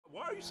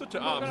you such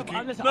an op,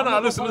 Zaki. Listen. No,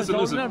 listen.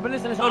 No, but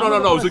listen.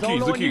 No,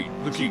 Zaki.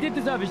 She did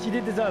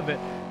deserve it.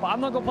 But I'm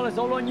not gonna pull a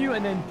solo on you,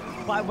 and then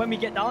when we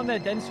get down there,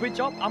 then switch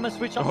up. I'm gonna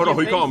switch up. Hold on,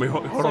 he called me.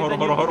 Hold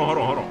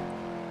on.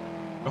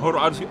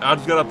 I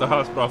just got out the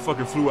hospital. I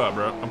fucking flew out,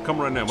 bro. I'm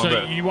coming right now. My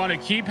bad. So you want to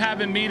keep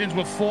having meetings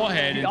with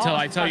Forehead until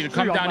I tell you to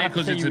come down here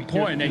because it's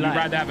important, and you'd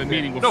rather have a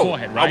meeting with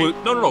Forehead, right?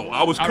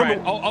 I was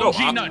coming. Oh,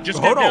 G Nut,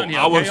 just get down here.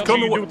 I was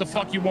coming. You do what the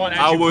fuck you want.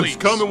 I was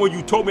coming when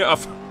you told me.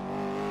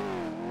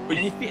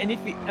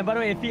 And by the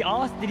way, if he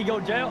asked, did he go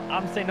to jail?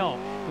 I'm saying no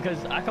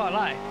because I can't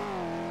lie.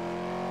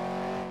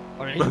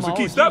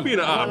 Zaki, stop being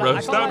an op, bro.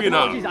 Stop being an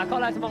op. I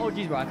can't lie to my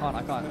OGs, bro. I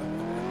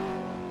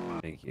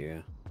can't. Thank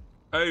you.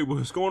 Hey,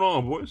 what's going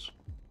on, boys?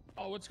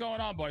 Oh, what's going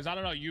on, boys? I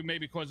don't know. You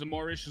maybe causing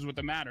more issues with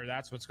the matter.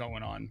 That's what's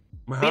going on.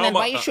 Why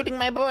are you shooting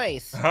my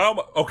boys?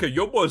 Okay,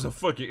 your boy's a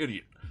fucking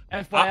idiot.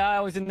 FYI, I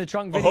was in the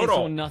trunk video,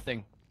 saw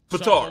nothing.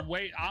 So,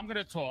 wait, I'm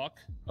gonna talk,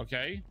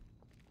 okay?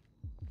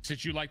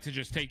 Since you like to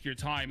just take your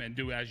time and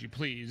do as you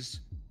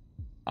please.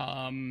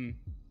 I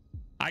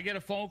get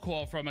a phone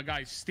call from a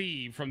guy,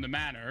 Steve, from the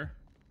Manor,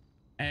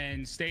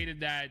 and stated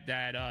that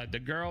the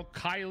girl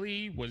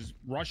Kylie was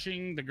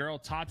rushing the girl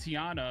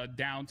Tatiana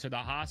down to the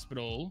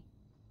hospital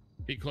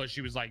because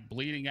she was like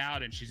bleeding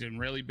out and she's in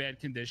really bad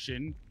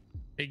condition.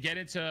 They get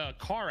into a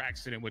car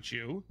accident with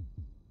you,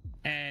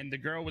 and the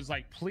girl was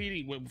like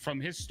pleading. From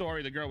his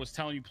story, the girl was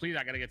telling you, please,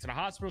 I gotta get to the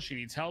hospital. She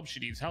needs help.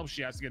 She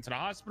has to get to the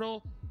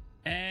hospital.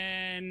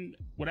 And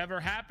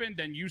whatever happened,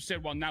 then you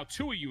said, well, now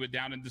two of you are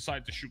down and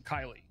decided to shoot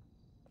Kylie.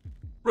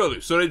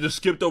 Really? So they just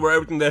skipped over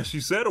everything that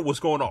she said, or what's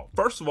going on?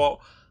 First of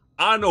all,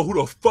 I know who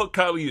the fuck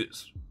Kylie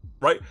is,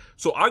 right?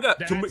 So I got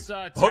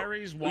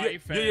Terry's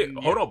wife.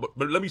 Hold on,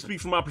 but let me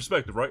speak from my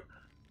perspective, right?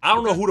 I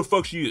don't know who the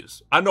fuck she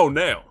is. I know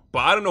now,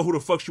 but I don't know who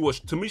the fuck she was.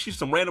 To me, she's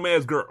some random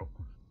ass girl.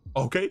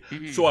 Okay?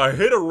 So I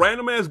hit a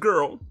random ass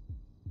girl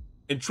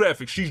in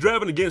traffic. She's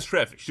driving against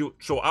traffic.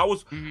 So I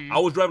was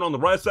driving on the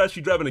right side.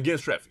 She's driving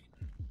against traffic.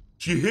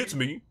 She hits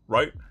me,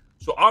 right?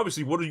 So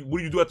obviously, what do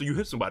you do after you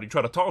hit somebody? You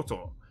try to talk to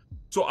her.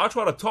 So I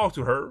try to talk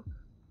to her,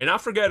 and I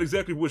forgot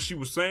exactly what she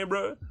was saying,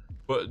 bro.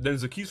 But then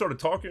Zaki started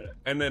talking,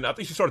 and then I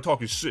think she started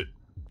talking shit.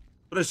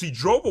 But then she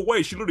drove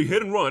away. She literally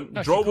hit and run,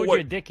 drove away. She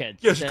called you a dickhead.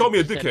 Yeah, she called me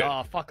a dickhead.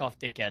 Oh, fuck off,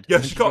 dickhead.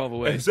 Yeah, she called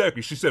away.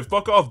 Exactly. She said,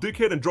 "Fuck off,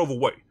 dickhead," and drove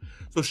away.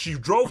 So she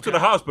drove to the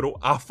hospital.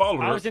 I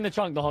followed her. I was in the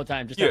trunk the whole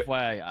time. Just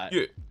FYI.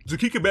 Yeah,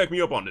 Zaki can back me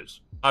up on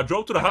this. I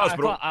drove to the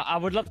hospital. I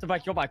would love to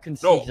back you up. I couldn't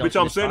see. No, bitch,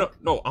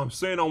 I'm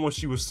saying on what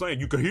she was saying.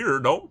 You could hear her,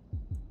 no?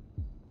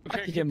 I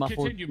could hear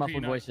muffled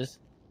voices.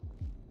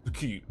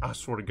 Zaki, I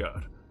swear to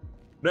God.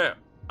 Now,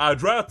 I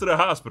drive to the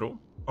hospital.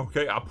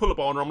 Okay, I pull up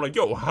on her. I'm like,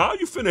 yo, how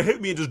you finna hit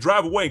me and just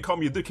drive away and call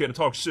me a dickhead and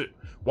talk shit?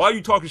 Why are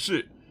you talking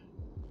shit?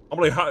 I'm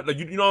like,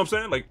 you know what I'm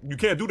saying? Like, you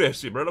can't do that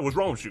shit, bro. Like, what's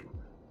wrong with you?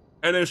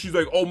 And then she's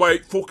like, oh,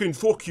 mate, fucking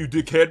fuck you,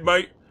 dickhead,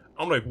 mate.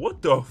 I'm like,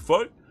 what the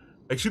fuck?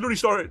 Like, she literally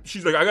started,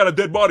 she's like, I got a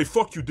dead body.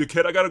 Fuck you,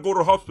 dickhead. I gotta go to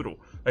the hospital.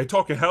 Like,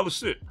 talking hella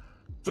shit.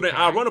 So then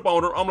I run up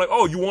on her. I'm like,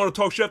 oh, you want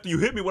to talk shit after you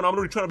hit me when I'm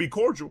literally trying to be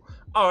cordial?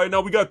 All right,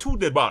 now we got 2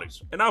 dead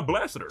bodies. And I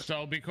blasted her.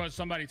 So because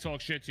somebody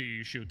talks shit to you,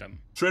 you shoot them?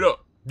 Straight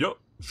up. Yep.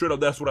 Straight up,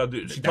 that's what I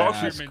did. She talked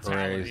shit.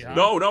 Huh?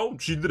 No,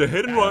 she did a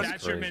hit and run.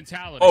 That's your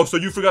mentality. Oh, so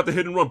you forgot the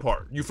hit and run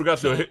part. You forgot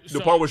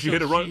the part where she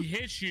hit and run? She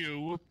hit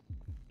you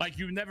like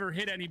you never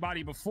hit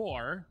anybody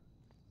before.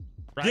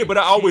 Right? Yeah, but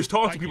I always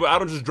talk to people. I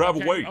don't just drive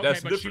away. Okay, that's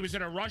the but difference. she was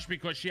in a rush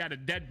because she had a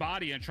dead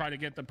body and tried to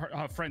get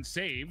her friend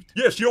saved.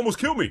 Yeah, she almost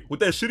killed me with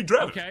that shitty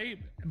driving. Okay,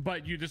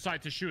 but you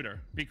decide to shoot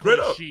her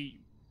because she...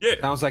 Yeah.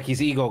 Sounds like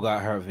his ego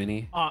got hurt,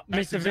 Vinny.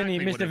 Mr.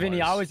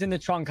 Vinny, I was in the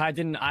trunk. I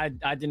didn't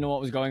know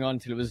what was going on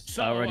until it was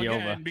already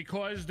over.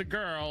 Because the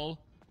girl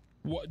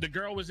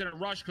was in a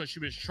rush because she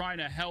was trying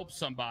to help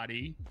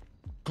somebody.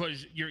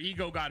 Because your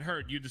ego got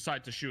hurt, you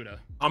decide to shoot her.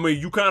 I mean,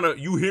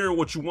 you hearing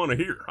what you want to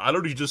hear. I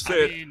literally just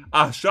said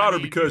I shot her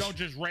because you don't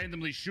just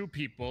randomly shoot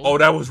people. Oh,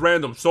 that was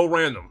random, so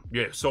random.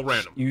 Yeah, so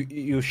random.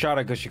 You shot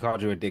her because she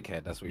called you a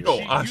dickhead. That's what you. No,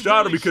 I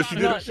shot her because she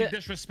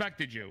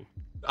disrespected you.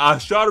 I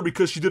shot her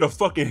because she did a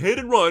fucking hit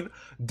and run,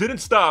 didn't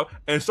stop,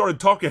 and started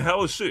talking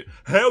hella shit.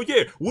 Hell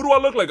yeah. What do I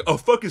look like? A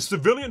fucking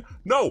civilian?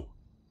 No.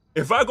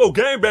 If I go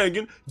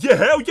gangbanging, yeah,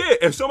 hell yeah.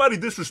 If somebody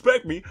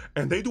disrespect me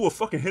and they do a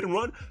fucking hit and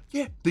run,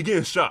 yeah, they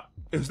getting shot.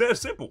 It's that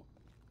simple.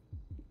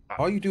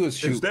 All you do is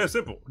shoot. It's that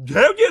simple.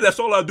 Hell yeah, that's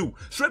all I do.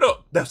 Straight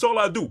up, that's all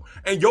I do.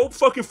 And your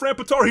fucking friend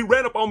Patar, he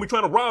ran up on me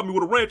trying to rob me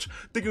with a wrench,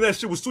 thinking that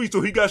shit was sweet,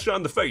 so he got shot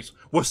in the face.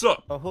 What's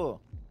up? Oh, who?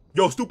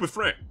 Your stupid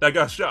friend that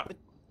got shot.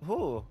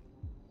 Who?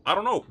 I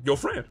don't know. Your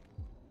friend.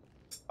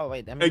 Oh,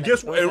 wait. I mean, and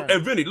guess what?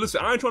 And Vinny, listen,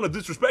 I ain't trying to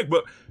disrespect,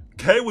 but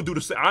Kay would do the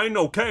same. I ain't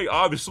know Kay,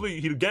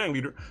 obviously, he the gang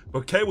leader,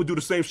 but Kay would do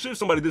the same shit.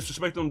 Somebody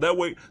disrespect him that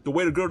way, the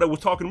way the girl that was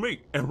talking to me.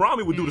 And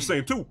Rami would do the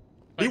same too.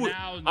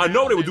 I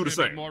know they would do the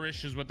same. More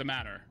issues with the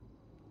Matter.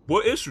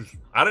 What issues?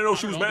 I didn't know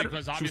she was mad.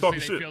 Because she was obviously talking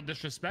they shit. feel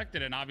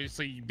disrespected, and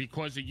obviously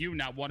because of you,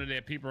 now one of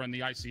their people are in the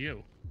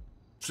ICU.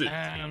 Shit.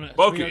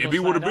 Fuck it. It be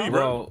what it be,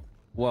 bro.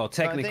 Well,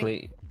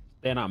 technically,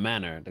 they're not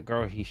Manor. The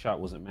girl he shot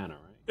wasn't Manor,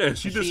 right? Yeah,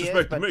 she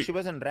disrespected me. She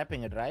wasn't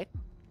rapping it, right?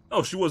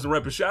 No, she wasn't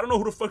rapping shit. I don't know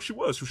who the fuck she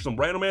was. She was some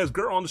random ass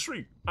girl on the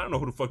street. I don't know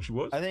who the fuck she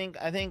was. I think,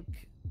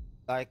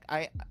 like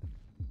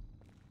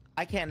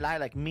I can't lie.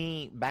 Like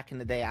me back in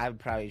the day, I would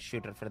probably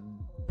shoot her for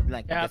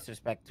like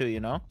disrespect too. You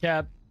know?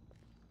 Cap.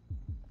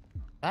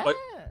 Like,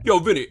 yo,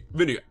 Vinny,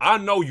 I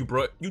know you,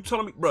 bro. You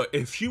telling me, bro,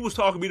 if she was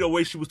talking to me the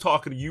way she was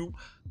talking to you,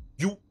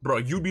 bro,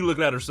 you'd be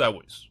looking at her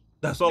sideways.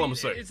 That's all I'm gonna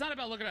say. It's not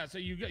about looking at her. So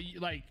you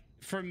like,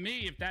 for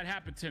me, if that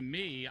happened to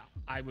me,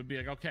 I would be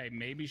like, okay,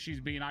 maybe she's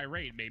being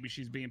irate. Maybe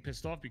she's being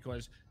pissed off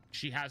because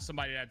she has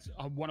somebody that's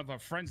one of her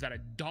friends that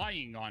are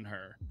dying on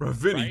her. Bro,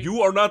 Vinny, right?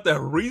 you are not that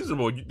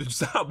reasonable.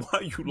 Stop. Why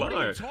you lying? What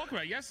are you talking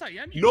about? Yes, I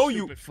am. You no,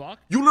 stupid fuck.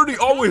 You literally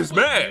always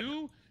mad.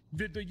 You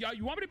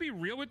want me to be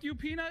real with you,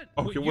 Peanut?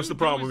 Okay, what's the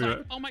problem with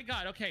that? Oh my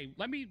god, okay,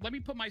 let me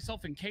put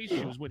myself in K's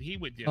shoes, what he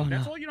would do.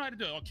 That's all you know how to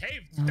do. Okay,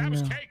 if that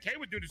was K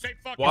would do the same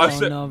fucking Well, I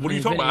said, what are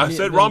you talking about? I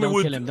said Rami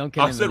would.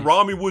 I said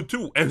Rami would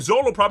too, and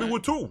Zolo probably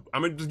would too. I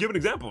mean, just giving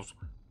examples.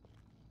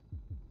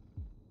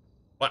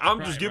 Like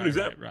I'm just giving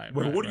examples.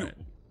 What do you?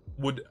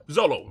 Would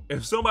Zolo,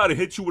 if somebody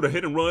hit you with a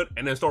hit and run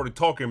and then started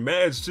talking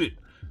mad shit,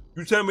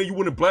 you tell me you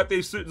wouldn't blap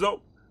their shit,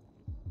 Zo?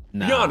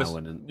 Nah, be honest. I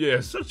wouldn't.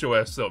 Yeah, shut your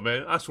ass up,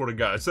 man. I swear to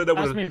God. I said that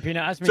with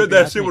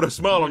that shit with a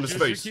smile on his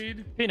face.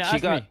 Peanut,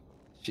 ask me.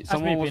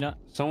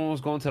 Someone was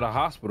going to the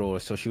hospital,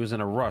 so she was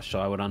in a rush, so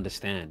I would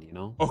understand, you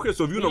know? Okay,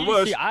 so if you're in a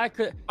rush... See, I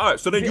could... All right,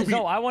 so then you be...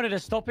 No, I wanted to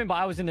stop him, but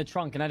I was in the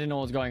trunk, and I didn't know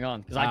what was going on,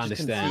 because I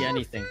just couldn't see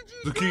anything.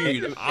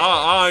 Zakid,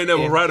 I ain't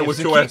never riding with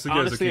your ass again,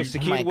 honestly,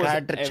 Zakid. Oh my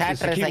God, the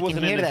chatters, I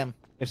can hear them.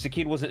 If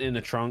Zakid wasn't in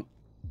the trunk,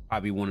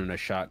 I'd be wanting a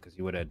shot, because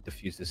he would have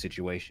diffused the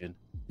situation.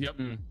 Yep.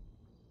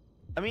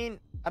 I mean,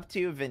 up to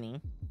you, Vinny.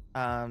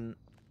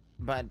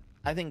 But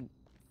I think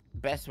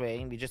best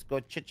way, we just go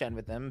chit-chat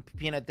with them.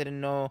 Peanut didn't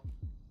know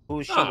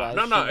who she was.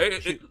 No.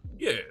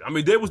 Yeah, I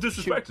mean, they was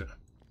disrespecting.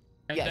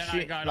 And then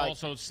I got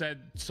also said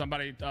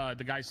somebody,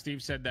 the guy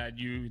Steve said that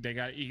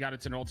he got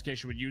into an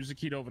altercation with you,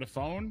 Zakid, over the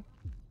phone.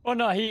 Oh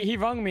no, he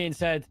rang me and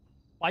said,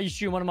 "Why are you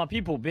shooting one of my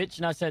people, bitch?"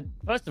 And I said,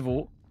 first of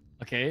all,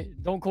 okay,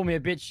 don't call me a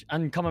bitch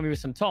and come at me with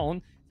some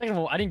tone. Second of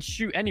all, I didn't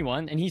shoot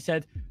anyone. And he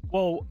said,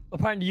 well,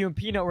 apparently you and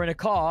Peanut were in a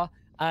car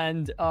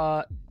and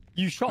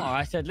you shot her.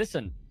 I said,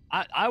 listen,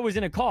 I was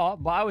in a car,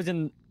 but I was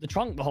in the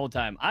trunk the whole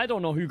time. I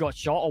don't know who got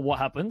shot or what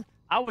happened.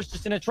 I was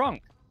just in a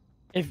trunk.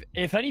 If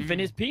anything,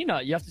 it's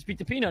Peanut. You have to speak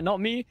to Peanut, not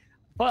me.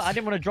 But I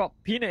didn't want to drop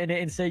Peanut in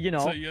it and say, you know.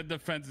 So your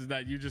defense is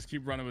that you just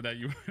keep running with that.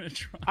 You were in a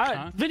trunk,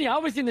 huh? Vinny, I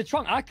was in the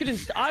trunk. I couldn't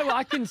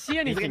see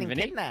anything,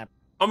 Vinny. Kidnapped.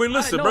 I mean,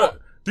 listen, bro.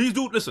 These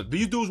dudes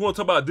want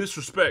to talk about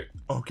disrespect,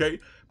 okay?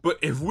 But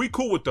if we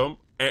cool with them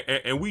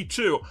and we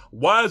chill,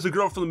 why is the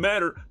girl from the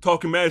Manor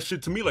talking mad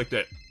shit to me like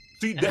that?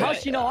 See, how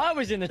she know I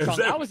was in the trunk?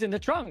 Exactly. I was in the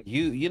trunk.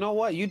 You know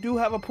what? You do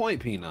have a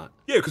point, Peanut.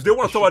 Yeah, because they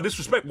want to talk about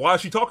disrespect. Why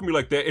is she talking to me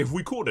like that if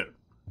we cool then? You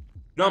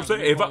know what I'm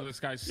saying? If this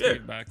guy's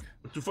stayed back.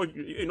 What the fuck,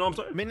 you know what I'm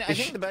saying? I mean, I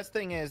think the best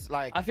thing is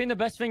like. I think the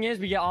best thing is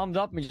we get armed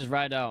up and we just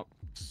ride out.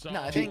 So,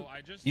 no, I think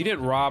you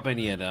didn't rob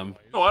any of them.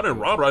 No, I didn't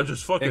rob her. I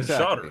just fucking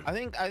shot her. I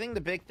think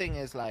the big thing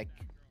is like,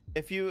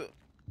 if you,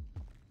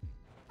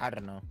 I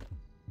don't know.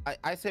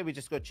 I say we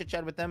just go chit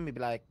chat with them. We'd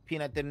be like,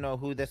 Peanut didn't know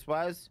who this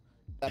was.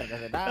 She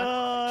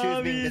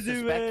was being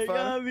disrespectful.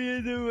 And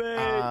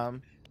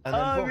then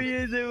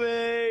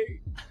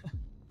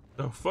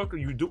the fuck are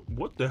you doing?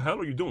 What the hell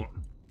are you doing?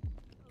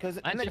 Because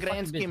in the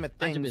grand scheme of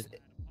things,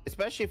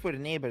 especially for the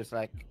neighbors,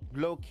 like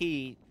low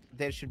key,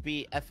 there should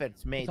be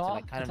efforts made to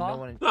like kind of know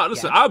when. No,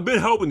 listen, I've been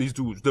helping these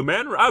dudes. The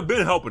Manor, I've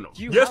been helping them.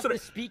 Yesterday,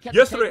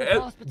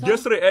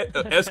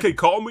 SK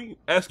called me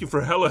asking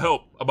for hella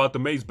help about the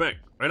Maze Bank,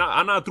 and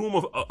I threw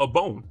him a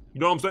bone. You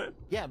know what I'm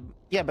saying?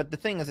 Yeah, but the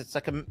thing is, it's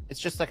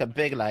just like a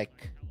big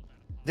like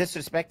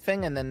disrespect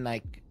thing, and then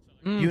like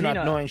you not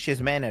knowing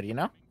she's Manor, you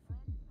know?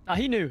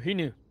 He knew.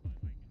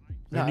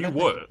 No, he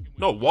what?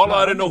 No, Wallah,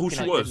 I didn't know who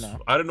she was.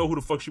 I didn't know who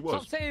the fuck she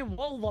was. Stop saying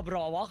Wallah,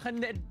 bro.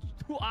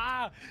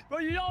 Bro,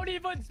 you don't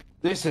even.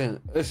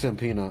 Listen,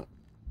 Peanut.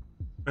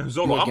 And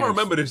Zolo, I'm gonna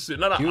remember this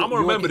shit. I'm gonna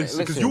remember this shit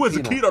because you as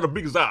a kid are the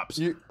biggest ops.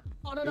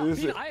 Oh, no,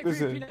 Peanut, I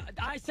agree. Peanut,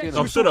 I said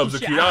no, shut up,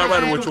 Zakid. I'm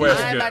riding with your ass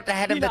again. I'm at the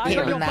head of the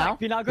table now.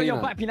 Peanut, I got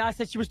your back. Peanut, I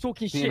said she was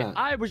talking shit.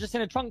 I was just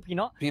in a trunk,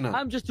 Peanut.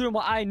 I'm just doing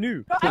what I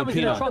knew. I was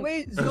in a trunk.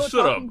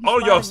 Shut up.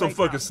 All y'all some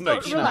fucking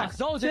snakes. Relax.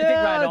 Zolo's a dick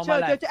rider on my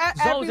life.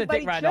 Zolo's a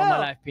dick rider on my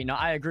life, Peanut.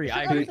 I agree,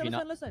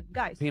 Peanut. Listen,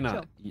 guys.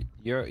 Peanut,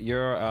 you're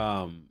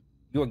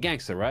a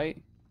gangster, right?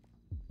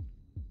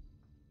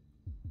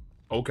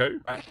 Okay.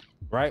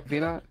 Right,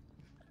 Peanut?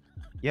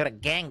 You're a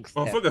gangster.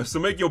 Oh, fuck us. So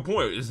make your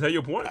point. Is that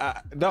your point?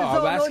 No,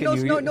 I'm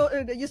asking you. No,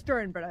 you're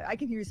stirring, brother. I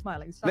can hear you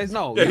smiling.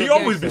 No. Yeah, he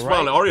always be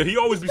smiling. Arya, he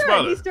always be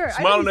smiling.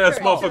 Smiling ass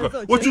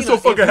motherfucker. What you so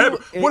fucking happy?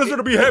 What is there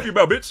to be happy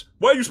about, bitch?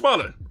 Why are you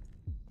smiling?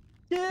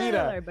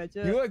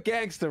 You're a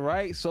gangster,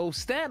 right? So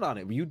stand on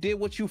it. You did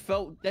what you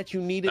felt that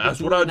you needed to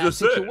do in that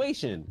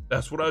situation.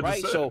 That's what I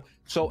just said.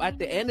 So at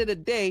the end of the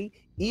day,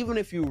 even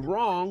if you're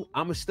wrong,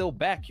 I'ma still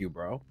back you,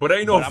 bro. But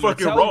ain't no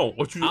fucking wrong.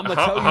 What you? I'ma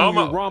tell you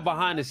you're wrong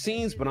behind the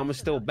scenes, but I'ma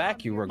still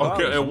back you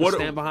regardless. Okay, and what?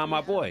 Stand behind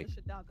my boy.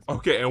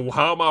 Okay, and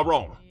how am I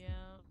wrong?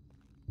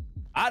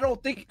 I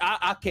don't think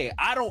I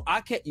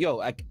can't. Yo,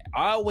 I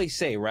always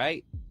say,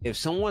 right? If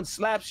someone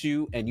slaps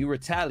you and you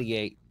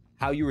retaliate,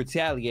 how you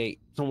retaliate,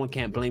 someone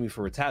can't blame you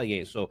for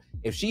retaliating. So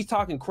if she's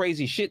talking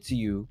crazy shit to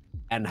you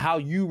and how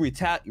you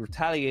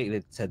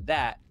retaliated to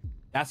that,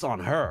 that's on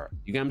her.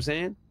 You get what I'm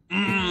saying?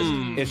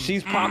 If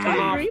she's popping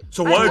off.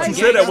 So why didn't you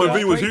say that when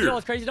Vinny was here? You know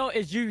what's crazy though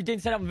is you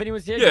didn't say that when Vinny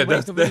was here. Yeah,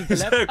 that's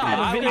exactly.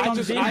 I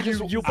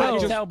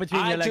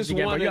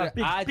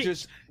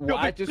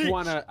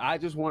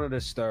just wanted to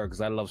stir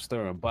because I love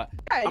stirring. But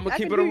I'm gonna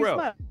keep it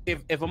real.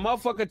 If a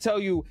motherfucker tell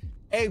you,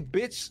 "Hey,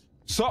 bitch,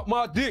 suck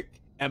my dick,"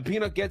 and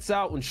Peanut gets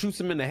out and shoots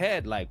him in the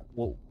head, like,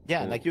 well,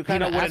 yeah, like you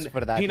kind of asked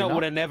for that. Peanut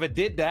would have never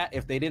did that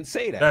if they didn't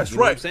say that. That's you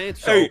know right. What I'm saying?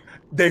 So, hey,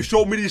 they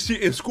showed me this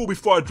shit in school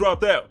before I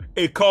dropped out.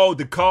 It called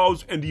the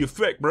cause and the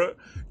effect, bro.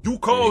 You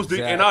caused it,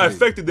 and I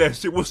affected that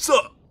shit. What's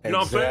up? You know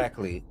what I'm saying?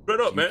 Exactly. Straight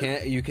up,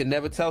 man. You can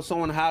never tell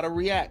someone how to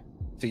react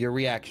to your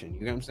reaction.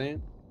 You know what I'm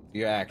saying?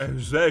 Your action.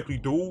 Exactly,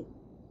 dude.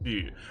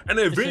 Yeah. And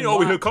then Vinny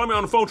over here calling me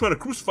on the phone trying to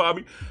crucify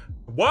me.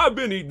 Why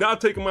Vinny not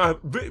taking my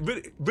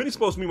Vinny's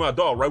supposed to be my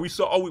dog, right?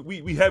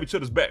 We have each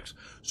other's backs.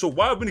 So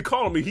why Vinny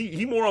calling me?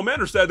 He more on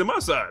Manor's side than my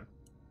side.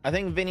 I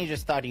think Vinny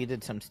just thought you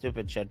did some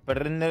stupid shit,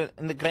 but in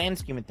the grand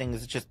scheme of things,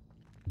 it's just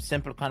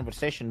simple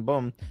conversation.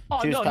 Boom. Oh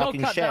she was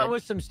talking shit. That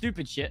was some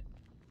stupid shit.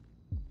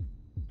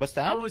 What's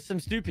that? That was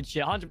some stupid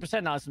shit. 100%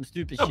 that was some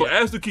stupid Yeah, shit. but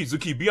ask the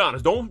key, be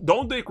honest.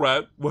 Don't dick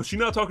ride. Was she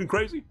not talking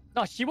crazy?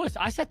 No, she was.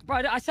 I said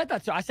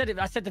that to her.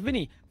 I said to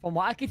Vinny, from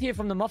what I could hear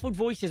from the muffled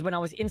voices when I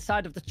was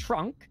inside of the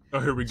trunk. Oh,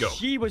 here we go.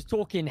 She was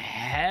talking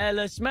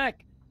hella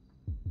smack.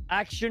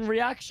 Action,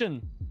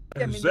 reaction.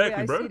 Yeah, I mean, exactly, the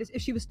way I bro. see it is,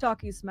 if she was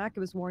talking smack, it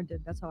was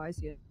warranted. That's how I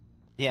see it.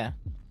 Yeah.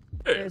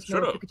 Yeah,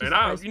 shut up. And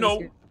I,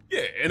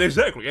 yeah, and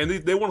exactly. And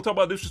they want to talk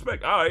about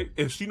disrespect. All right,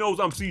 if she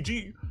knows I'm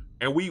CG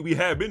and we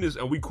have business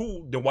and we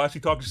cool, then why is she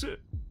talking shit?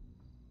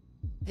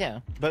 Yeah,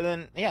 but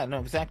then, yeah, no,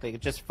 exactly.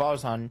 It just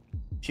falls on,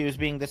 she was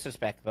being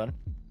disrespectful.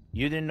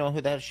 You didn't know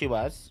who the hell she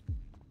was.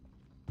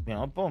 You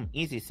know, boom,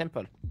 easy,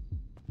 simple.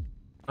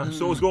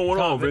 So what's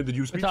going on, Vin? Did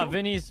you speak to him?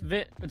 Vinny,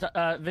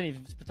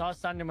 Patar's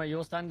standing where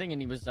you're standing,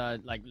 and he was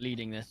like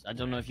leading this. I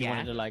don't know if you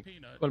wanted to like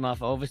pull him out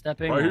for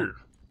overstepping. Right here.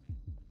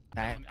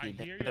 I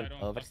hear you. I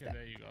don't. Okay,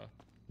 there you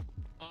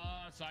go.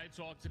 So I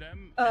talked to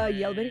them.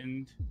 Yell, Vinny.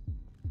 And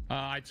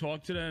I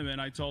talked to them,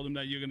 and I told them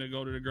that you're gonna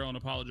go to the girl and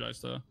apologize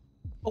to her.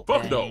 Oh,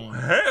 fuck no.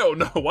 Hell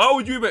no. Why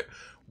would you even...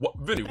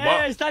 Vinny,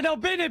 why... Hey, stand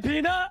up, Peanut.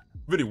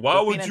 Vinny,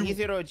 why would you... He's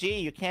your OG.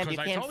 You can't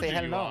say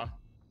hell no.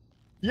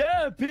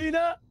 Yeah,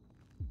 Peanut.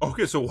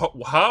 Okay, so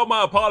how am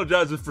I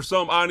apologizing for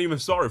something I ain't even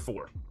sorry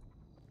for?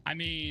 I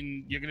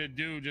mean, you're gonna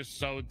do just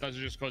so it doesn't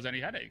just cause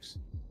any headaches.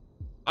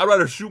 I'd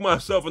rather shoot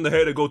myself in the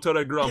head and go tell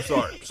that girl I'm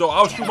sorry. So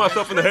I'll shoot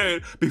myself in the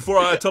head before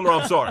I tell her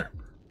I'm sorry.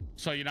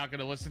 So you're not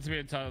gonna listen to me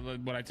and tell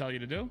what I tell you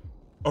to do?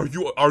 Are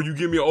you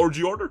giving me an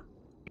OG order?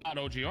 Not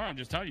OGR, I'm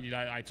just telling you.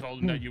 I told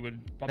him that you would.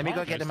 Let me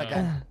go get him a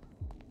gun.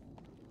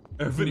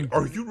 And Vinny,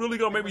 are you really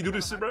gonna make me do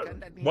this shit, bro?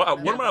 What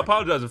am I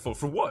apologizing for?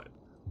 For what?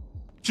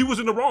 She was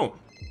in the wrong.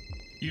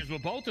 You were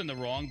both in the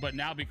wrong, but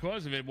now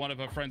because of it, one of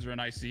her friends are in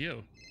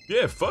ICU.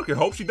 Yeah, fuck it.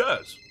 Hope she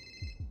does.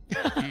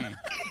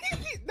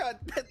 No,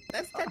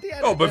 that's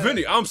Tatiana. Oh, but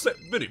Vinny, I'm saying,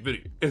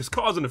 Vinny, it's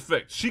cause and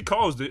effect. She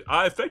caused it.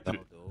 I affected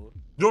it. You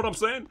know what I'm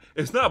saying?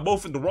 It's not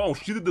both in the wrong.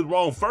 She did the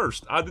wrong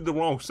first. I did the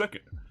wrong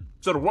second.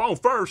 So the wrong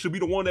first should be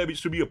the one that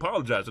should be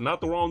apologizing,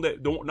 not the one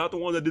that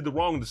did the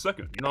wrong in the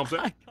second. You know what I'm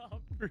saying? I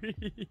can't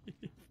breathe.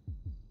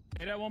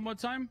 Say that one more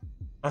time.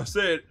 I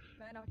said,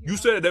 you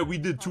said that we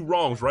did two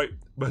wrongs, right?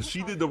 But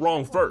she did the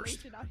wrong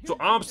first. So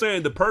I'm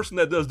saying the person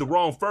that does the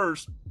wrong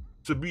first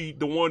should be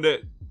the one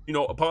that,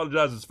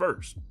 apologizes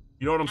first.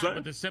 You know what I'm saying?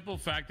 But the simple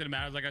fact of the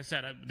matter is, like I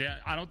said,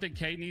 I don't think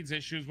Kate needs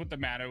issues with the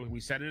matter. We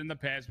said it in the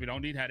past. We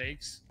don't need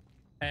headaches.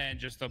 And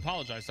just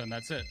apologize, and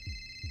that's it.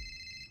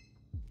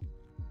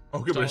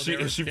 Okay, but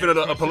is she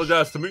finna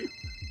apologize to me?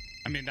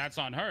 I mean, that's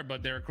on her,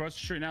 but they're across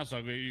the street now, so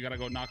you gotta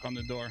go knock on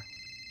the door.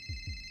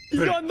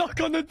 You gotta knock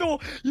on the door.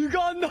 You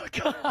gotta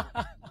knock on.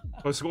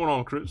 What's going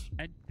on, Chris?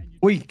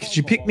 Wait, could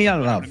you pick me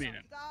up?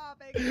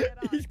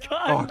 He's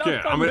Oh, I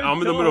can't. I'm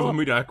in the middle of a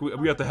meeting.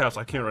 We at the house.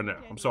 I can't right now.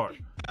 I'm sorry.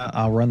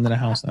 I'll run to the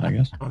house then, I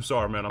guess. I'm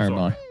sorry, man. I'm Never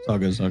sorry. mind. It's all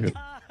good. It's all good.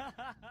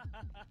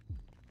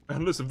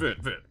 And listen, Vin.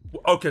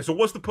 Okay, so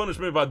what's the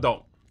punishment if I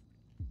don't?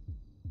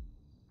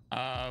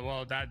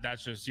 Well,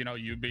 that's just,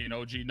 you being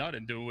OG nut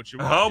and doing what you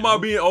want. How am I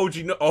being OG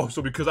nut? Oh,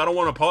 so because I don't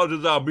want to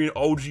apologize, I'm being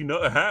OG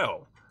nut?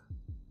 How?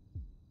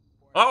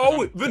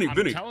 Vinny.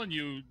 I'm telling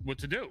you what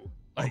to do.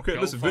 Like, okay,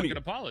 listen, Vinny.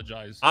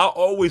 Apologize. I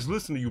always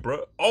listen to you,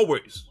 bro.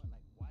 Always.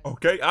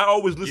 Okay? I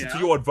always listen to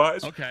your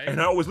advice. Okay.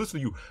 And I always listen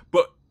to you.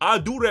 But I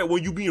do that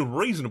when you being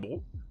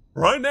reasonable.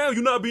 Right now,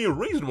 you're not being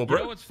reasonable, bro.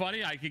 You know what's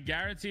funny? I could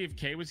guarantee if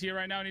Kay was here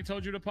right now and he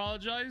told you to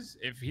apologize,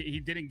 if he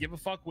didn't give a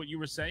fuck what you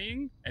were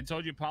saying and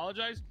told you to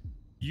apologize,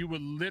 you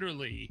would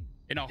literally,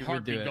 in a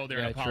heartbeat, go there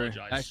and apologize.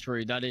 True. That's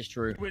true. That is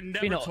true. You would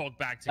never talk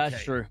back to Kay.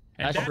 That's true.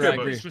 And That's that's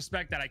true. the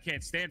disrespect that I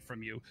can't stand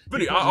from you.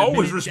 Vinny, I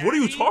always what are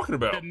you talking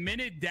about? The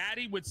minute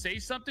Daddy would say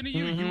something to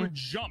you, you would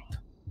jump.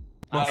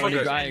 I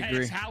agree.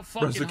 That's how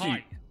fucking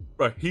high.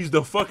 Bro, he's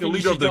the fucking you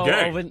leader of should the go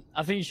gang. over-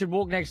 I think you should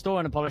walk next door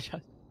and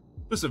apologize.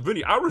 Listen,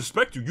 Vinny, I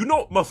respect you. You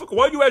know, motherfucker,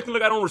 why are you acting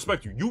like I don't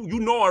respect you? You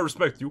know I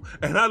respect you,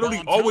 and I literally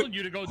I'm always telling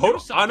you to go hold do on.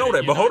 something I know and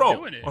that, but you're hold not on,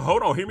 doing it.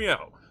 hold on. Hear me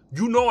out.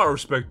 You know I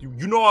respect you.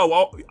 You know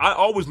I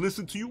always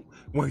listen to you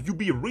when you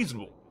be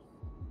reasonable.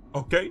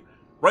 Okay,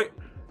 right?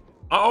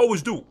 I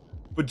always do.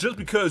 But just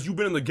because you've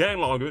been in the gang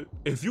longer,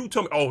 if you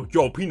tell me, oh,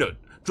 yo, Peanut,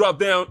 drop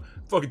down,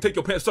 fucking take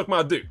your pants, suck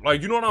my dick.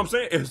 Like, you know what I'm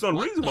saying? It's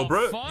unreasonable, the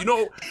bro. fuck? You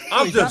know,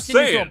 I'm He's just asking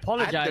you to saying. I'd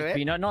apologize, do it.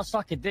 Peanut, not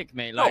suck a dick,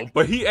 mate. No, Like,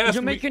 but he asked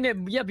you're me. making it.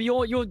 Yeah, but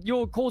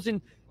you're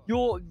causing.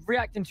 You're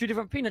reacting to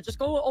different Peanut. Just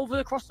go over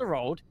across the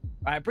road,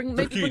 right? Bring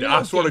maybe Zakid, bring a I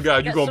little swear to gift,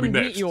 God, get you gonna be some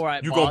next.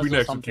 meteorite You gonna be bars or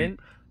next, something, Zakid.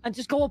 and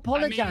just go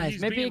apologize.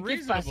 he's Maybe a being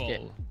gift basket,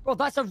 reasonable. bro.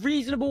 That's a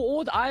reasonable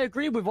order. I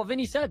agree with what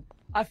Vinny said.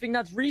 I think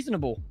that's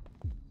reasonable.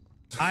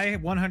 I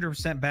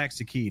 100% back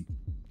Zakid.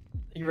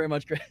 Thank you very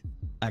much, Chris.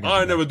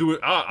 I never do it.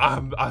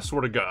 I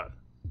swear to God.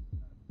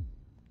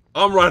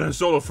 I'm riding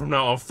solo from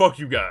now on. Fuck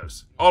you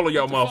guys. All of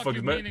y'all What the fuck motherfuckers,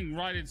 you man. meaning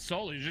riding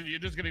solo? You're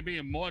just gonna be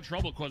in more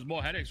trouble, cause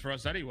more headaches for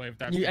us anyway. If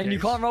that's You, the and you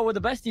case. can't roll with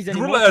the besties You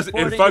anymore. realize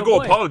Before it if ain't I your go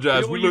boy.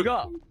 apologize, Look we what you look,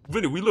 got.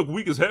 Vinny, we look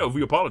weak as hell if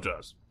we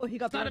apologize. Oh, he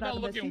got It's not blooded out about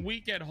of the looking bestie.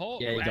 weak at home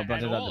Yeah, you got at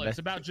blooded out of all. the It's bestie.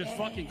 about just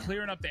fucking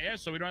clearing up the air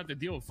so we don't have to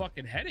deal with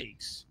fucking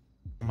headaches.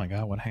 Oh my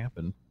god, what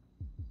happened?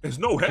 There's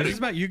no Is this headache.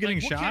 about you getting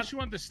Like, what shot? can't you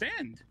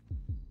understand?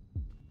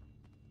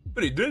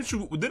 Vinny,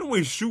 didn't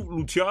we shoot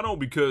Luciano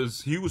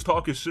because he was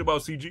talking shit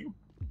about CG?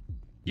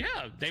 Yeah,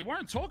 they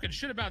weren't talking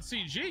shit about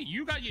CG.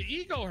 You got your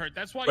ego hurt.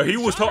 That's why But you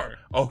he was shot talking.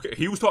 her. Okay,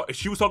 he was talking.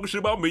 She was talking shit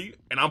about me,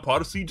 and I'm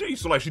part of CG.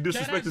 So like, she That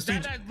disrespected is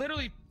CG.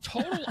 literally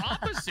total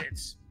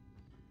opposites.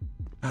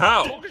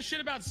 How? Talking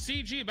shit about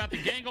CG, about the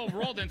gang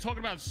overall, then talking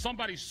about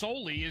somebody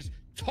solely is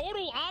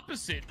total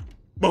opposite.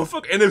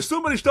 Motherfucker. And if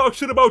somebody talks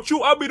shit about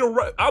you, I'll be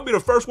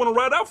the first one to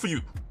ride out for you.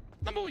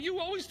 Number one, you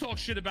always talk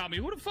shit about me.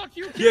 Who the fuck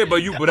you? Yeah,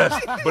 but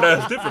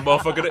that's different,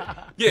 motherfucker.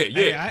 Yeah, yeah.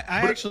 Hey,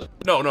 I But- actually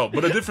No,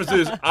 but the difference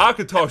is I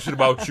can talk shit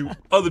about you,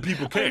 other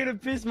people I'm gonna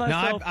can't. piss no,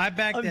 myself. I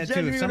back I'm that too.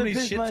 genuinely If gonna somebody's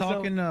piss shit myself.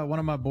 talking one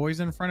of my boys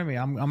in front of me,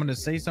 I'm gonna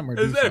say something or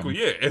do Exactly,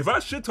 something. yeah. If I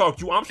shit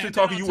talk you, I'm shit And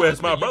then talking on you top as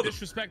of my it, brother. You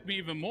disrespect me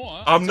even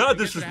more. I'm until not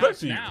you get to the house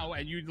disrespecting you. now,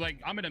 and you like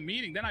I'm in a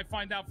meeting. Then I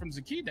find out from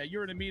Zakid that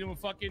you're in a meeting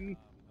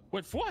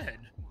with Forehead.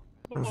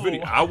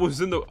 Vinny, I was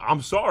in the.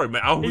 I'm sorry,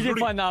 man. I was He didn't literally.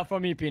 find out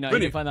from me, Peanut.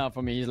 Vinny, He didn't find out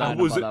from me. He's I lying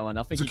was about that one.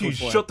 I think he Zakid,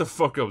 called shut the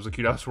fuck up,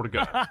 Zakid. I swear to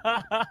God.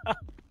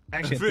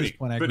 Actually, at Vinny, this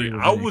point, I agree Vinny,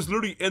 with I Vinny. was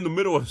literally in the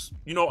middle of.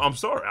 I'm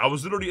sorry. I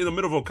was literally in the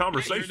middle of a You're in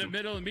conversation. the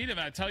middle of the meeting,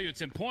 and I tell you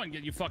it's important.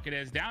 Get your fucking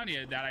ass down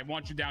here. That I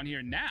want you down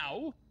here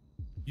now.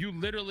 You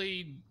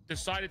literally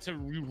decided to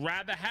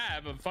rather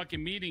have a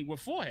fucking meeting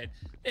with Forehead.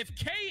 If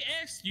Kay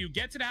asked you,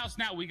 get to the house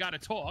now, we gotta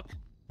talk.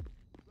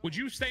 Would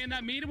you stay in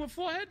that meeting with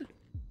Forehead?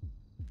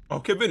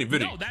 Okay, Vinny.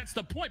 No, that's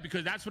the point,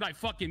 because that's what I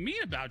fucking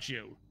mean about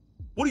you.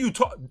 What are you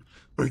talking?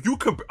 But you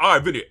all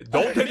right, Vinny.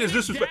 Don't take this Vinny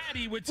disrespect.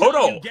 Daddy would tell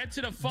Hold you, on, get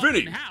to the fucking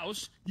Vinny.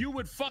 house. You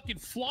would fucking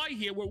fly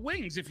here with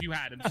wings if you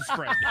had them to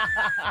spread.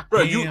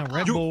 Bro, Yeah,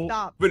 Red Bull.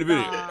 Stop. Vinny,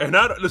 Stop. and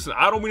listen.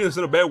 I don't mean this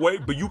in a bad way,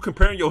 but you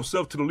comparing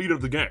yourself to the leader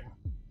of the gang.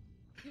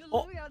 You're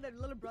literally on that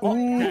little brother.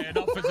 Okay,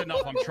 enough is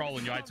enough. I'm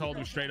trolling you. I told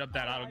him straight up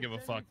that I don't give a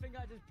fuck.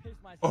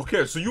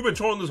 Okay, so you've been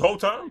trolling this whole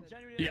time.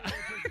 Yeah.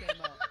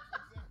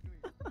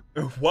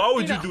 Why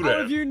would you do How that?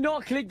 have you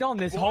not clicked on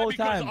this Why? whole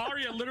Because time?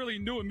 Arya literally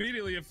knew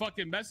immediately and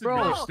fucking messaged Bro,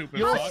 me, you Bro, stupid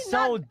you're fuck. so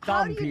how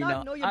dumb, do you not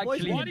Peanut. know your boy's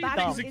Actually, Why do you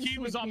back think is Zakid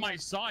was into on it, my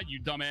Peanut? side, you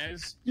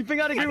dumbass? You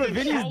think I'd agree I've with been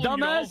Vinny's trolling you the whole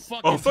dumbass?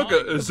 fucking Oh, fuck time.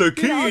 it. Zakid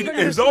Peanut,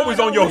 is always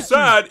on your Peanut.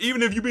 side,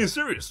 even if you being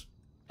serious.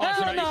 Oh,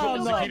 so now Hell you call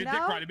no. Zakid a dick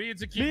Now? rider. Me and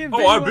Zakid. Me and Oh,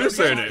 Vinny I've were been the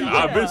saying best. it.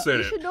 I've been Yeah. saying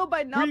You it. should know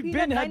by now, We've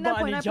Peanut, been headbutting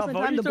 99.9% each other. of the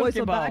What are time you the boys talking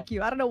will about? back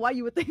you. I don't know why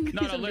you would think No, he's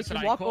no, gonna make listen,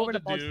 you I walk over called the the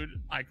balls.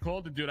 dude. I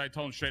called the dude. I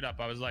told him straight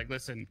up. I was like,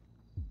 listen,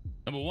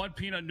 number one,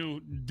 Peanut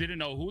didn't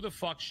know who the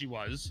fuck she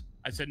was.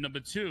 I said, number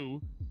two,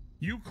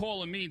 you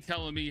calling me,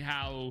 telling me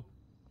how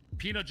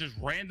Peanut just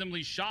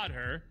randomly shot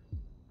her,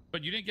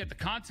 but you didn't get the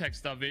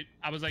context of it.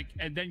 I was like,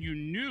 and then you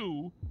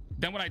knew.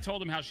 Then when I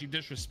told him how she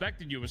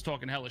disrespected you, was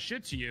talking hella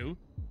shit to you,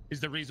 is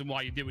the reason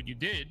why you did what you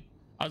did.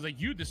 I was like,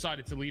 you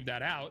decided to leave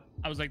that out.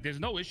 I was like, there's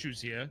no issues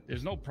here.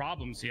 There's no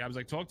problems here. I was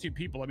like, talk to your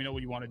people. Let me know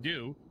what you want to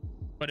do.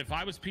 But if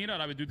I was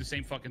Peanut, I would do the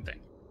same fucking thing.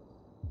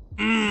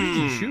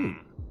 Shoot.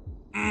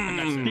 And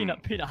that's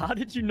it. Peanut, how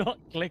did you not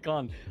click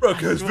on? Bro,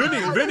 because Vinny,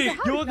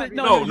 You're the,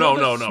 No, you're no,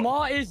 the no.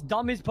 smartest,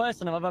 dumbest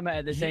person I've ever met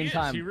at the same He is.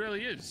 time. He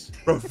really is.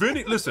 bro,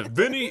 Vinny, listen,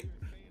 Vinny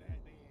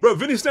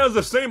sounds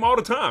the same all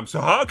the time.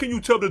 So how can you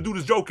tell the dude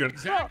is joking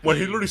Exactly. when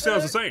he literally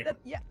sounds the same?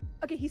 Yeah.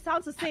 Okay, he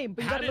sounds the same,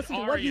 but you How gotta did listen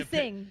to what Arya he's pick-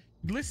 saying.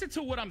 Listen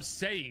to what I'm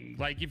saying.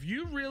 Like, if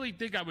you really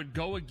think I would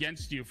go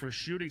against you for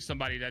shooting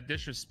somebody that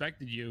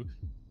disrespected you,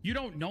 you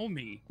don't know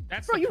me.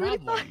 That's Bro, the you really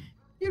problem. thought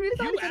you really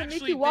thought You he was gonna make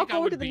actually you walk think I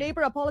over would to the be-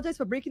 neighbor, apologize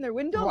for breaking their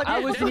window? Bro, Like, I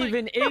what wasn't the-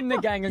 even in the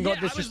gang and got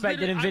Yeah, I was disrespected,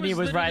 literally- and I Vinny was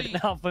literally- riding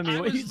out for me. I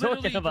What are you was talking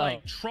literally, about?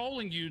 like,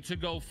 trolling you to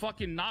go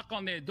fucking knock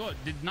on their door.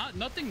 Did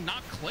nothing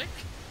not click?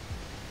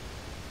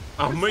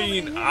 I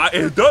mean,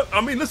 it does.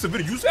 I mean, listen,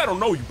 Vinny, you say I don't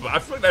know you, but I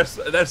feel like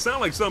that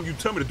sounds like something you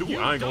tell me to do. You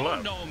I ain't gonna lie.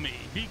 don't know me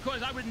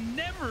because I would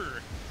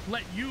never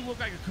let you look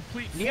like a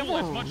complete fool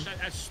as much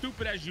as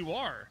stupid as you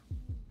are.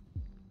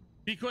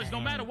 Because no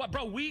matter what,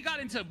 bro, we got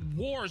into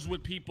wars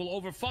with people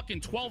over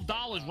fucking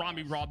 $12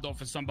 Rami robbed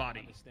off of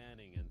somebody.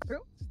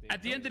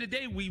 At the end of the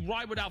day, we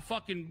ride without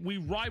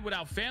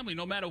family,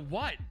 no matter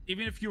what,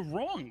 even if you're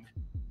wrong.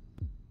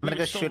 I'm gonna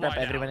go shoot up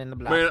everyone in the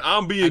block. Man,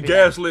 I'm being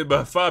gaslit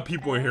by 5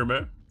 people in here,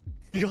 man.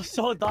 You're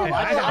so dumb.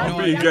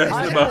 I'm being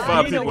gaslit by 5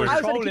 Peanut people in was here.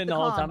 trolling the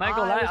whole time. I ain't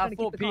gonna I lie, was I trying to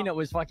thought keep it Peanut calm.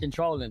 was fucking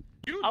trolling.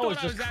 You I was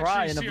thought just actually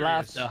crying of serious.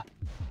 laughter.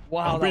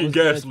 Wow, I'm that being was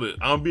good. gaslit.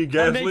 I'm being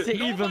That makes gaslit.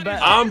 it even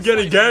better. I'm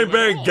getting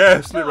gangbang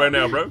gaslit right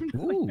now, bro.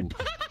 Ooh.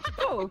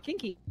 Oh,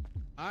 kinky.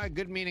 All right,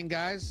 good meeting,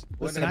 guys.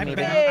 Listen, What I the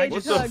back, Hey, I What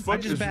just, the Tugs. fuck I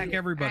just is back this?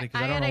 everybody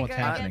because I don't know what's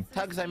happening.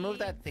 Tugs, I moved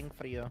that thing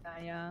for you.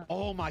 Yeah.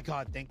 Oh my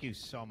God, thank you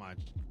so much.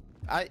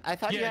 I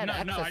thought you Yeah,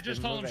 had no, access I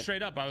just to told move him it.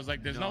 straight up. I was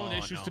like, there's no No,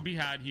 issues no. to be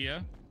had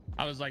here.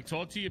 I was like,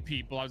 talk to your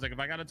people. I was like, if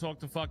I gotta talk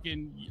to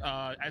fucking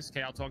SK,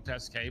 I'll talk to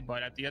SK.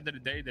 But at the end of the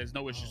day, there's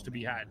no issues to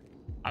be had.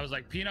 I was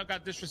like, Peanut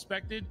got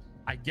disrespected.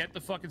 I get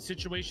the fucking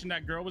situation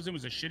that girl was in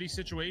was a shitty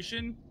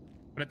situation,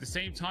 but at the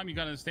same time, you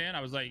gotta understand.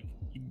 I was like,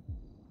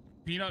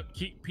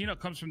 Peanut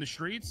comes from the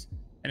streets,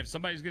 and if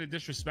somebody's gonna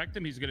disrespect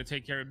him, he's gonna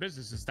take care of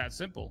business. It's that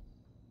simple.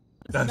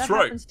 Listen, That's that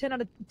right. happens 10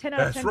 out of 10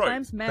 That's right.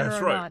 times, Manor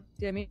That's or right. not.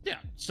 Do you know what I mean? Yeah.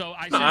 So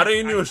I No, said, I didn't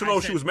even know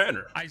said- she was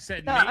Manor. I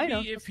said Yeah, I maybe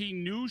know. if he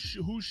knew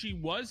who she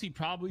was, he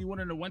probably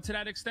wouldn't have went to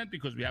that extent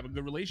because we have a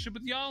good relationship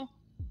with y'all.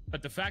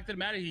 But the fact of the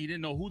matter, he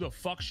didn't know who the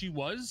fuck she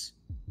was,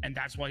 and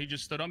that's why he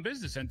just stood on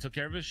business and took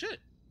care of his shit.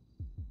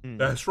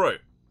 That's right.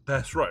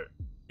 That's right.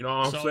 You know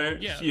what I'm saying?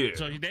 Yeah.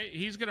 So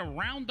he's gonna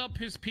round up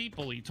his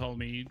people. He told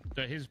me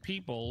his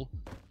people,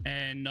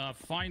 and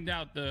find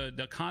out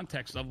the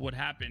context of what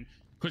happened.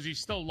 Because he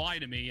still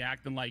lied to me,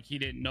 acting like he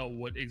didn't know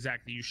what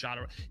exactly you shot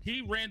her.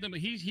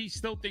 He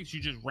still thinks you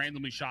just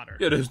randomly shot her.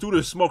 Yeah, this dude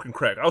is smoking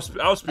crack. I'll speak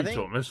think-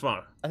 to him. It's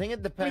fine. I think it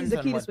He's depends the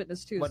on keyless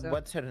witness too. so.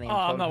 what's her name. Oh,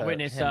 I'm told not her-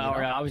 witness, him, you know?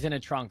 Arya. I was in a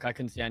trunk. I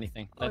couldn't see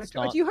anything. Let's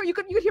not. You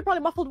could hear probably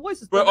muffled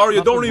voices. But though.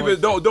 Arya, don't Muffled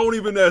even don't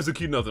even ask the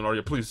key nothing,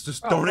 Arya. Please,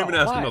 just don't even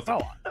ask him nothing.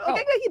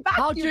 Okay, he backed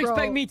How'd you bro.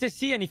 expect me to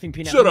see anything,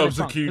 Peanut? Shut I'm in up, a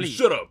trunk, Zaki. please.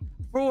 Shut up.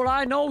 For all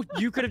I know,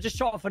 you could have just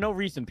shot her for no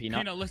reason, Peanut.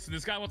 Peanut, listen,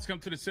 this guy wants to come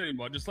to the city,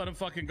 bro. Just let him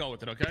fucking go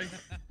with it, okay?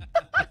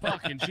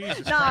 Fucking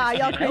Jesus Nah, Christ.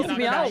 y'all Peanut. crazy Help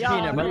me Yeah, out, yeah.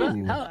 Peanut, brother.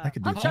 Ooh, Hell, I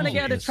could do I'm trying to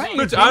get out of the train.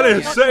 Bitch, I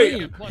didn't Fuck say.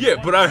 me. Yeah,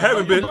 but I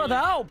haven't been. Brother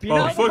out,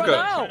 Peanut. Oh, fuck Brother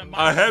up. out.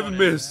 I haven't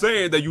been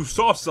saying that you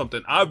saw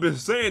something. I've been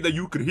saying that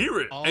you could hear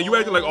it, and you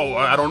acting like, oh,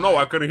 I don't know,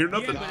 I couldn't hear Yeah,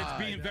 nothing. but it's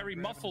being very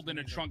muffled in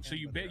the trunk, so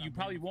you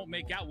probably won't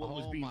make out what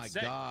was Oh being my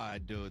said.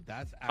 God, dude,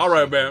 that's All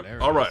right, actually man.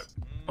 hilarious. All right.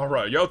 All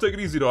right. Y'all take it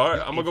easy though. All right.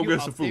 I'm gonna If go you get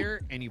up some food.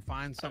 there and you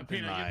find something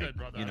Peanut, like, you're good,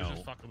 brother. you I was know,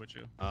 just fucking with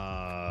you.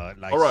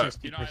 like All right.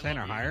 60% You know, I love or you,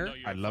 even higher, though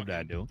you're I'd a love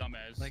that, fucking dude.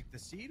 Dumbass. Like the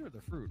seed or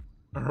the fruit?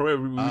 All right.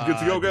 We good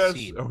to go, the guys?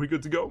 seed. Are we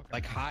good to go?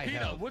 Like high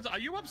health. Peanut, are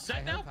you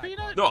upset now, high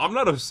Peanut? No, I'm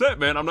not upset,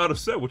 man. I'm not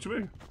upset. What you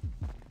mean?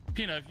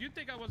 Peanut, if you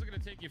think I wasn't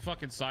gonna take your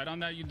fucking side on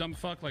that, you dumb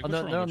fuck, like Oh,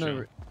 what's wrong with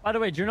you? By the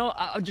way, do you know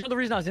the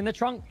reason I was in the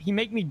trunk? He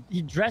made me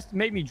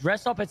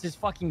dress up as his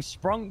fucking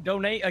sprung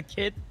donator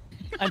kid,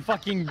 and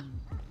fucking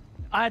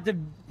I had to.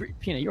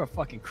 Peanut, you're a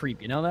fucking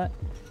creep. You know that?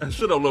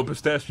 Shut up, little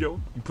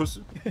pistachio. You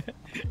pussy.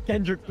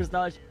 Kendrick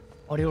Pistache.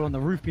 Oh, they were on the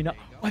roof, Peanut.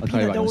 Oh, I'll tell you Peanut, about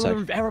they it in a were on the sec.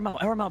 roof.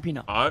 Air him out,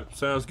 Peanut. All right.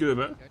 Sounds good,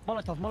 man.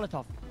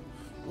 Molotov.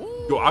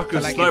 Yo, I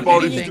can Like, snipe if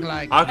all these. anything,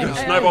 like, I can you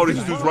know, snipe all these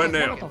Molotov, dudes right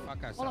Molotov,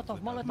 now.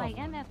 Molotov. My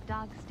MF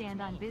dogs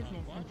stand on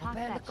business and talk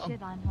that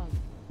shit on host.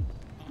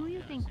 Who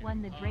you think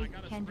won the Drake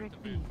Kendrick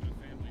beef?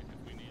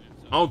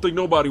 I don't think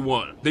nobody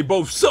won. They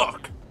both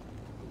suck.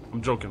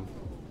 I'm joking.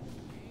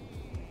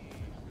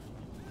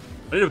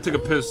 I need to take a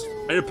piss.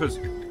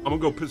 I'm gonna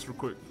go piss real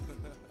quick.